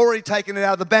because I've already taken it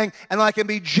out of the bank, and I can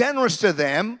be generous to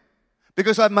them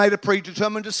because I've made a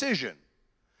predetermined decision.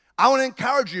 I want to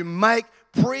encourage you, make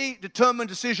predetermined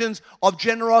decisions of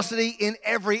generosity in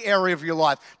every area of your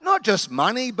life. Not just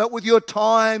money, but with your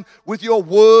time, with your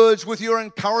words, with your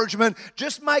encouragement.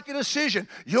 Just make a decision.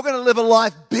 You're going to live a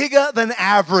life bigger than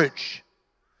average.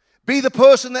 Be the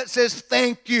person that says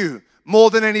thank you more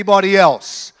than anybody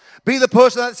else. Be the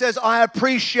person that says, I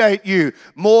appreciate you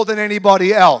more than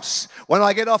anybody else. When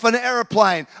I get off an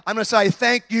airplane, I'm going to say,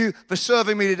 thank you for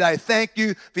serving me today. Thank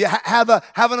you. Have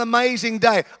an amazing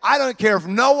day. I don't care if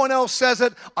no one else says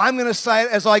it. I'm going to say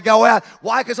it as I go out.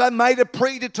 Why? Because I made a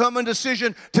predetermined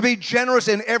decision to be generous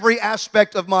in every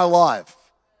aspect of my life.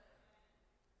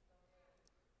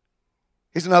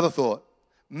 Here's another thought.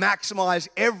 Maximize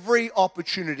every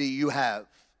opportunity you have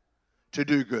to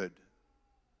do good.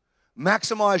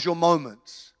 Maximize your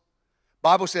moments.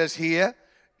 Bible says here,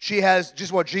 she has,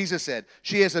 just what Jesus said,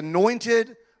 she has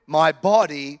anointed my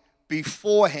body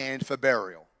beforehand for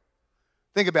burial.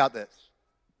 Think about this.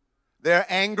 They're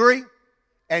angry,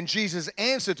 and Jesus'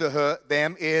 answer to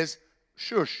them is,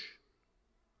 shush.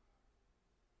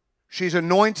 She's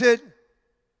anointed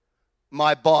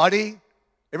my body,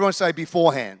 everyone say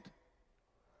beforehand,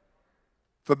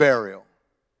 for burial.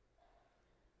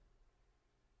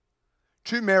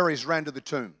 Two Marys ran to the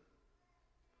tomb.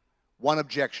 One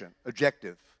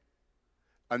objective.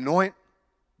 Anoint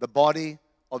the body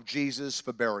of Jesus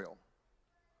for burial.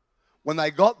 When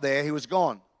they got there, he was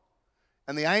gone.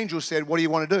 And the angel said, what do you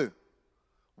want to do?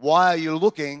 Why are you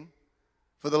looking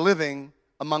for the living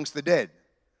amongst the dead?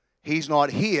 He's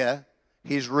not here,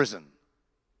 he's risen.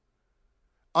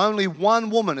 Only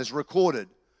one woman is recorded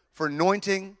for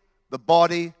anointing the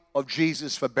body of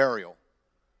Jesus for burial.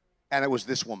 And it was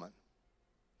this woman.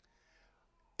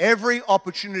 Every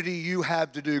opportunity you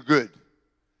have to do good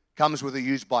comes with a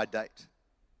use-by date.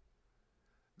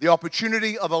 The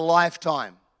opportunity of a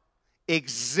lifetime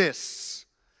exists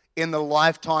in the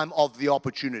lifetime of the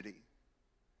opportunity.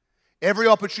 Every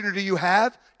opportunity you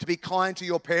have to be kind to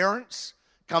your parents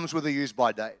comes with a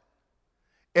use-by date.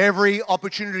 Every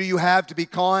opportunity you have to be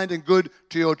kind and good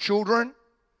to your children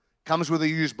comes with a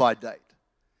use-by date.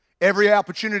 Every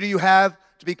opportunity you have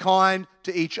to be kind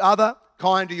to each other,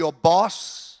 kind to your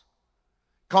boss,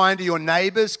 kind to your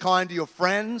neighbors, kind to your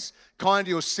friends, kind to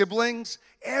your siblings.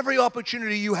 Every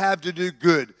opportunity you have to do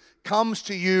good comes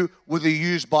to you with a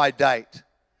use-by date.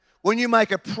 When you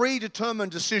make a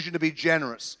predetermined decision to be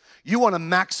generous, you want to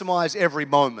maximize every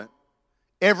moment.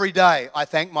 Every day, I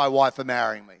thank my wife for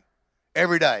marrying me.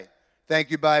 Every day.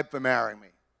 Thank you, babe, for marrying me.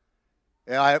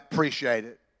 Yeah, I appreciate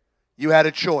it. You had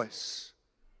a choice.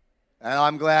 And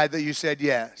I'm glad that you said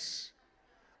yes.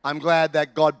 I'm glad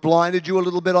that God blinded you a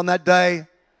little bit on that day.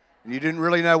 And you didn't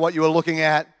really know what you were looking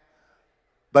at.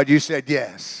 But you said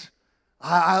yes.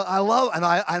 I love,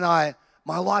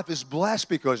 my life is blessed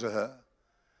because of her.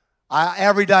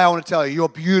 Every day I want to tell you, you're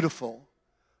beautiful.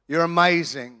 You're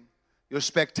amazing. You're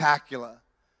spectacular.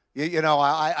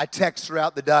 I text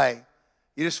throughout the day.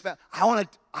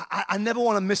 I never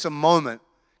want to miss a moment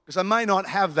because I may not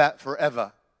have that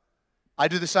forever. I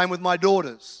do the same with my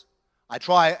daughters. I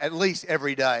try at least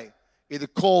every day, either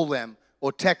call them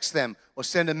or text them or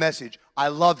send a message. I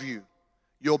love you.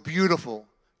 You're beautiful.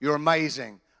 You're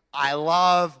amazing. I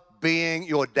love being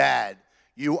your dad.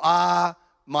 You are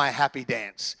my happy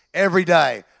dance. Every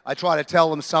day I try to tell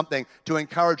them something to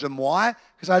encourage them. Why?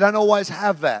 Because I don't always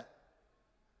have that.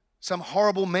 Some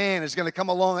horrible man is going to come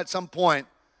along at some point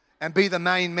and be the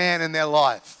main man in their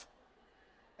life.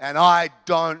 And I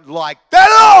don't like that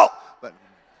at all.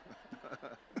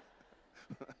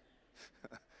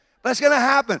 But it's going to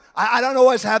happen. I don't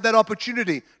always have that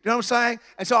opportunity. You know what I'm saying?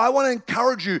 And so I want to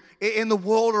encourage you in the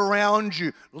world around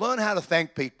you. Learn how to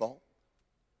thank people.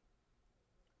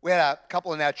 We had a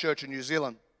couple in our church in New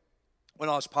Zealand when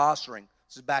I was pastoring.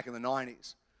 This is back in the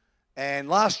 90s. And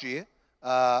last year,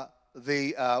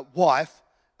 the wife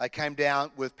came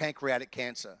down with pancreatic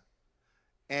cancer.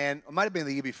 And it might have been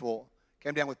the year before.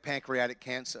 Came down with pancreatic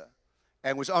cancer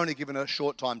and was only given a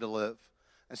short time to live.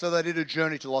 And so they did a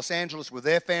journey to Los Angeles with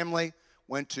their family,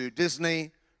 went to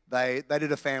Disney. They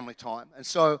did a family time. And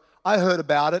so I heard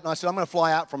about it, and I said, I'm going to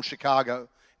fly out from Chicago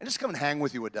and just come and hang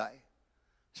with you a day.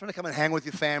 Just want to come and hang with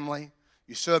your family.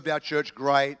 You served our church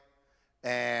great,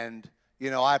 and,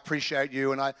 I appreciate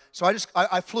you. And so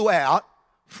I flew out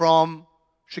from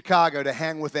Chicago to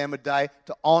hang with them a day,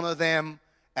 to honor them,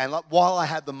 and while I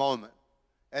had the moment.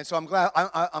 And so I'm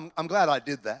glad I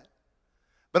did that.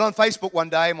 But on Facebook one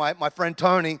day, my friend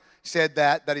Tony said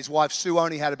that his wife Sue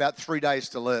only had about 3 days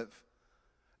to live.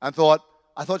 And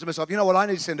I thought to myself, you know what, I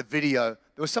need to send a video.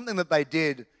 There was something that they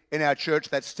did in our church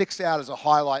that sticks out as a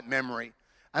highlight memory.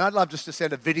 And I'd love just to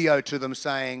send a video to them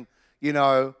saying,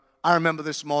 I remember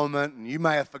this moment, and you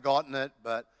may have forgotten it,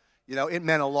 but, it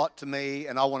meant a lot to me,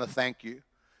 and I want to thank you.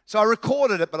 So I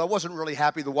recorded it, but I wasn't really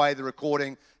happy the way the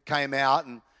recording came out.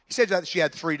 And he said that she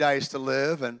had 3 days to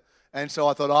live, and so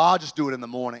I thought, I'll just do it in the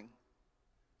morning.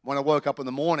 When I woke up in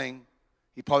the morning,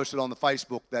 he posted on the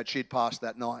Facebook that she'd passed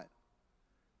that night.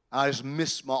 I just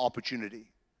missed my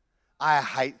opportunity. I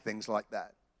hate things like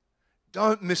that.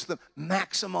 Don't miss them.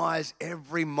 Maximize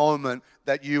every moment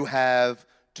that you have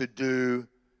to do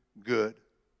good.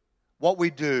 What we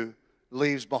do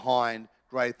leaves behind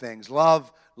great things.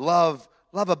 Love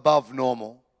above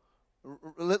normal.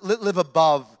 Live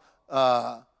above,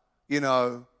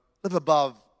 live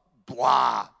above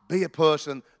blah. Be a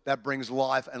person that brings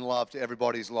life and love to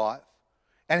everybody's life.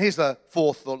 And here's the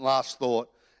fourth thought, last thought,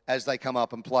 as they come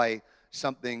up and play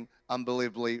something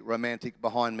unbelievably romantic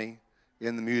behind me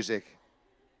in the music.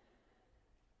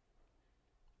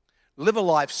 Live a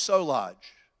life so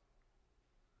large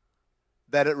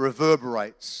that it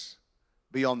reverberates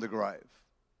beyond the grave.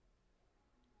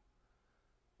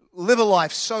 Live a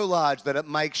life so large that it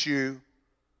makes you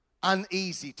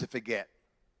uneasy to forget.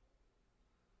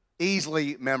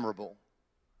 Easily memorable.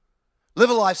 Live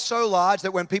a life so large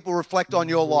that when people reflect on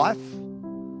your life,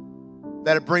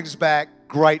 that it brings back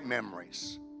great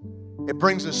memories. It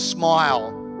brings a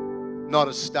smile, not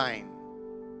a stain.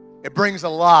 It brings a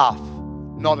laugh,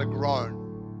 not a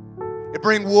groan. It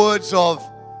brings words of,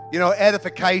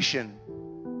 edification.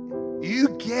 You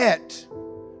get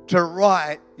to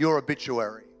write your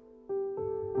obituary.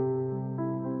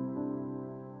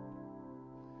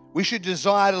 We should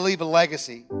desire to leave a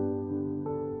legacy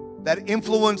that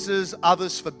influences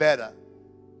others for better,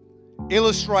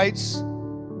 illustrates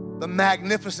the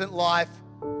magnificent life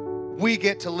we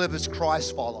get to live as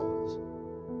Christ followers,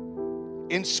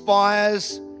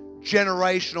 inspires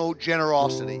generational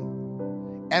generosity,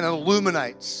 and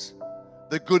illuminates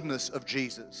the goodness of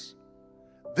Jesus.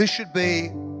 This should be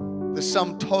the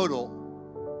sum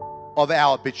total of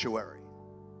our obituary.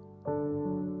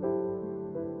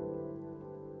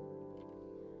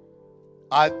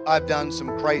 I've done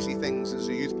some crazy things as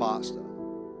a youth pastor.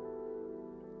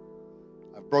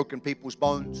 I've broken people's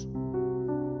bones.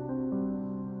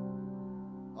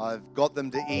 I've got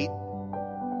them to eat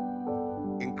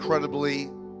incredibly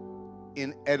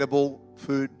inedible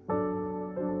food.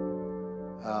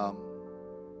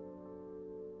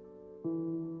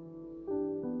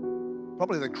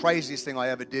 Probably the craziest thing I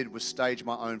ever did was stage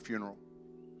my own funeral.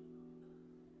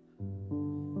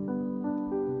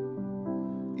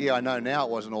 Yeah, I know now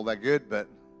it wasn't all that good, but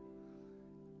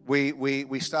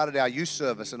we started our youth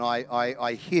service, and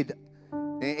I hid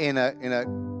in a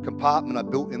compartment I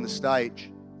built in the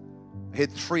stage. I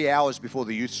hid 3 hours before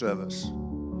the youth service,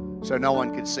 so no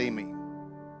one could see me.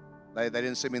 They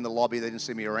didn't see me in the lobby. They didn't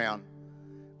see me around.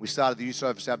 We started the youth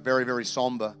service out very, very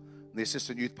somber. The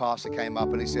assistant youth pastor came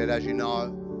up and he said, as you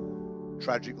know,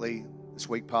 tragically, this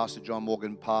week Pastor John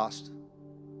Morgan passed.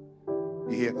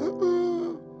 You hear,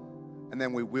 and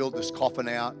then we wheeled this coffin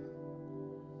out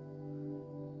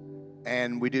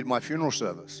and we did my funeral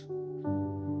service.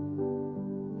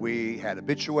 We had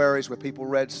obituaries where people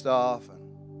read stuff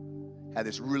and had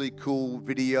this really cool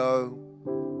video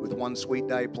with One Sweet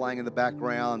Day playing in the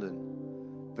background,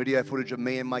 and video footage of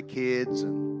me and my kids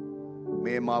and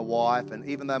me and my wife. And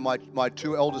even though my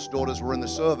 2 eldest daughters were in the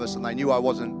service and they knew I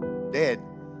wasn't dead,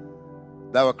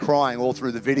 they were crying all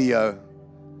through the video,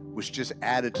 which just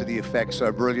added to the effect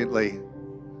so brilliantly.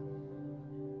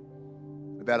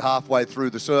 About halfway through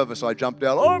the service, I jumped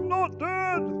out, I'm not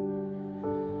dead.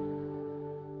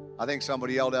 I think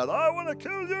somebody yelled out, I want to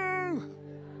kill you.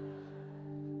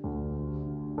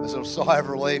 A sort of sigh of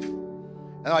relief.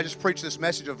 And I just preached this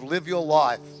message of live your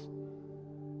life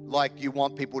like you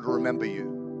want people to remember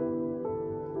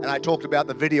you. And I talked about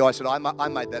the video. I said, I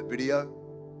made that video.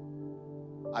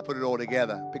 I put it all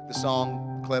together. Picked the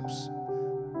song, clips.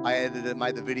 I edited it,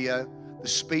 made the video. The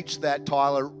speech that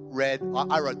Tyler read,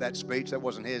 I wrote that speech. That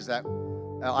wasn't his. I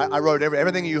wrote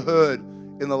everything you heard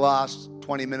in the last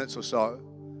 20 minutes or so.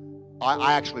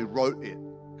 I actually wrote it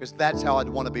because that's how I'd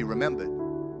want to be remembered.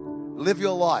 Live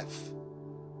your life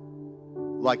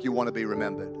like you want to be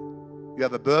remembered. You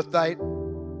have a birth date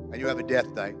and you have a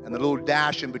death date, and the little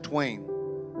dash in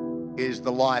between is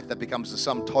the life that becomes the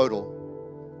sum total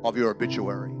of your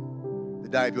obituary. The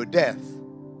day of your death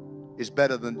is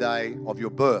better than the day of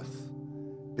your birth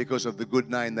because of the good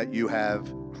name that you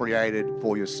have created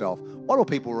for yourself. What will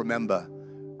people remember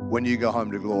when you go home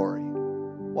to glory?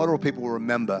 What will people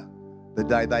remember the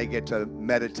day they get to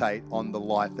meditate on the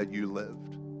life that you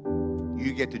lived?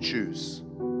 You get to choose.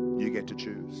 You get to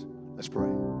choose. Let's pray.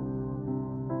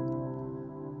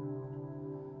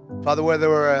 Father, whether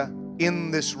we're in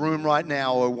this room right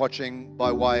now or watching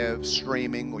by way of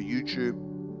streaming or YouTube,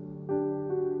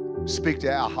 speak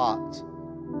to our hearts.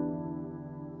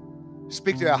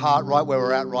 Speak to our heart right where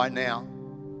we're at right now.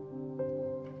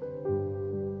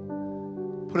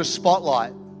 Put a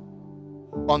spotlight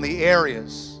on the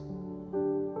areas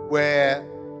where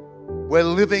we're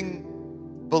living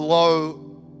below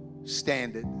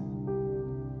standard.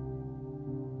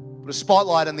 Put a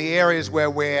spotlight on the areas where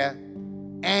we're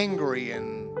angry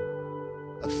and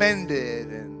offended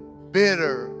and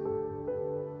bitter.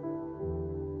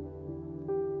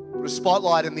 Put a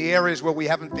spotlight in the areas where we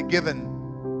haven't forgiven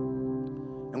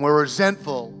and we're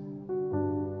resentful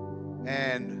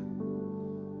and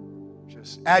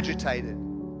just agitated.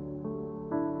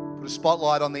 Put a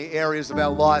spotlight on the areas of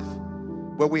our life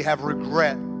where we have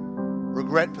regret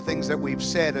for things that we've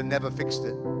said and never fixed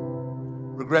it.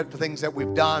 Regret for things that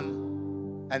we've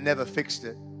done and never fixed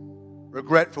it.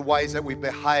 Regret for ways that we've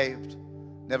behaved,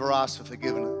 never asked for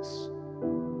forgiveness.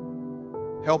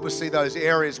 Help us see those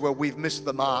areas where we've missed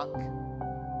the mark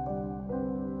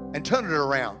and turn it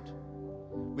around.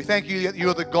 We thank you that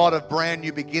you're the God of brand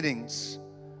new beginnings.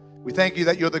 We thank you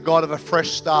that you're the God of a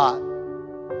fresh start.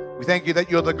 We thank you that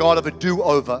you're the God of a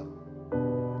do-over.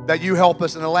 That you help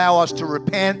us and allow us to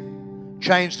repent,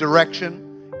 change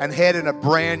direction, and head in a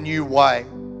brand new way.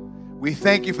 We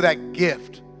thank you for that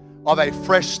gift of a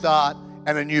fresh start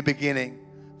and a new beginning.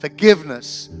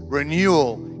 Forgiveness,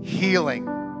 renewal, healing.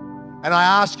 And I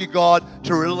ask you, God,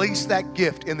 to release that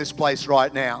gift in this place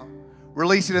right now.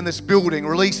 Release it in this building.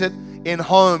 Release it in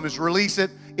homes. Release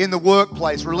it in the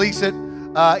workplace. Release it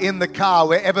in the car,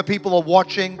 wherever people are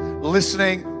watching,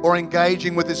 listening, or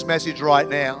engaging with this message right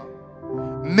now.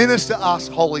 Minister us,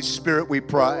 Holy Spirit, we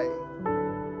pray.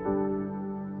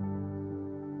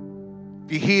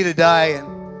 If you're here today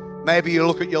and maybe you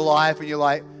look at your life and you're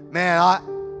like, man,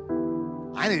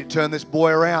 I need to turn this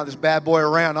boy around, this bad boy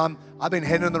around. I've been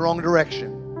heading in the wrong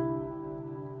direction.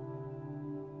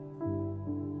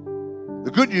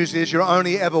 The good news is you're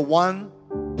only ever one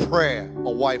prayer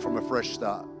away from a fresh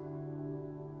start.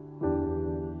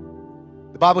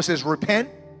 The Bible says repent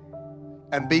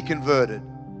and be converted.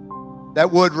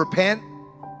 That word repent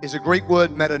is a Greek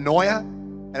word metanoia,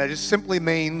 and it just simply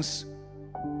means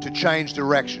to change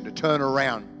direction, to turn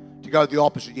around, to go the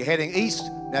opposite. You're heading east,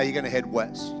 now you're going to head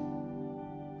west.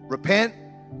 Repent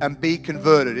and be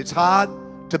converted. It's hard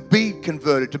to be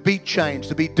converted, to be changed,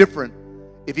 to be different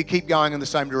if you keep going in the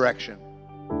same direction.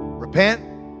 Repent,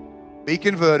 be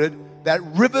converted, that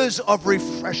rivers of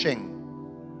refreshing,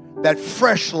 that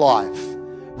fresh life,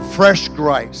 fresh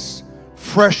grace,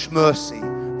 fresh mercy,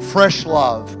 fresh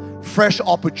love, fresh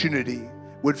opportunity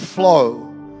would flow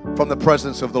from the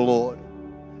presence of the Lord.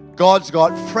 God's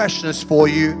got freshness for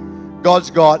you.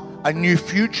 God's got a new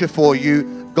future for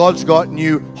you. God's got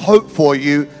new hope for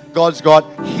you. God's got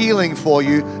healing for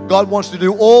you. God wants to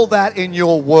do all that in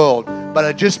your world. But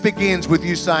it just begins with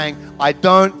you saying, I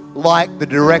don't like the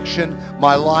direction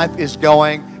my life is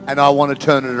going, and I want to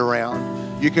turn it around.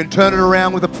 You can turn it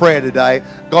around with a prayer today.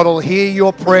 God will hear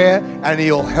your prayer and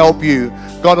He'll help you.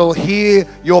 God will hear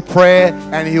your prayer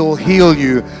and He'll heal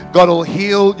you. God will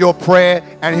heal your prayer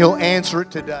and He'll answer it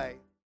today.